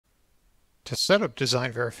To set up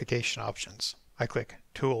design verification options, I click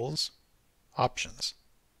Tools, Options.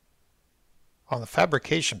 On the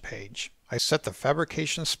fabrication page, I set the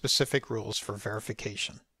fabrication-specific rules for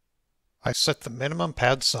verification. I set the minimum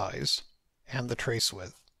pad size and the trace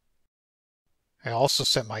width. I also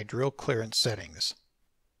set my drill clearance settings.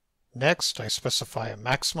 Next, I specify a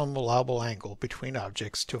maximum allowable angle between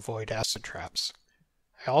objects to avoid acid traps.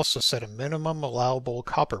 I also set a minimum allowable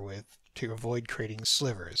copper width to avoid creating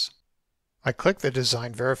slivers. I click the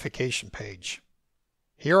Design Verification page.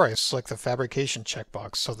 Here I select the Fabrication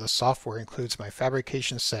checkbox so the software includes my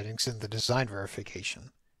fabrication settings in the design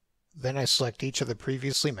verification. Then I select each of the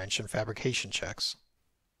previously mentioned fabrication checks.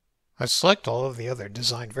 I select all of the other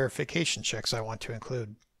design verification checks I want to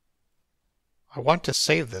include. I want to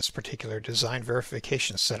save this particular design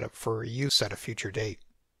verification setup for reuse at a future date.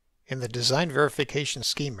 In the Design Verification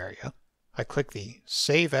Scheme area, I click the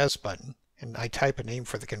Save As button and I type a name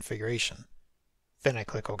for the configuration. Then I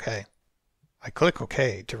click OK. I click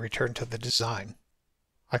OK to return to the design.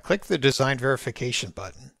 I click the Design Verification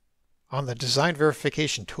button. On the Design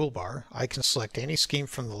Verification toolbar, I can select any scheme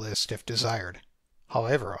from the list if desired.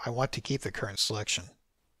 However, I want to keep the current selection.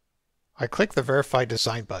 I click the Verify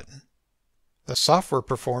Design button. The software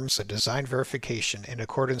performs a design verification in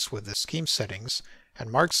accordance with the scheme settings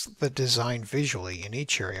and marks the design visually in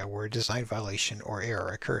each area where a design violation or error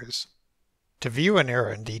occurs. To view an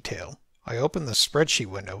error in detail, I open the Spreadsheet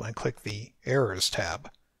window and click the Errors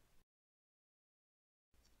tab.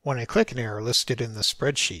 When I click an error listed in the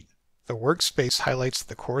spreadsheet, the workspace highlights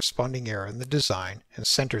the corresponding error in the design and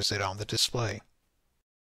centers it on the display.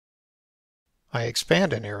 I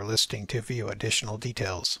expand an error listing to view additional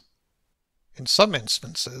details. In some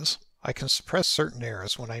instances, I can suppress certain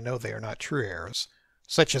errors when I know they are not true errors,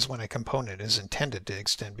 such as when a component is intended to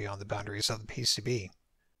extend beyond the boundaries of the PCB.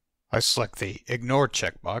 I select the Ignore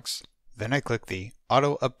checkbox, then I click the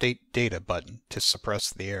Auto Update Data button to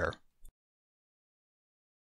suppress the error.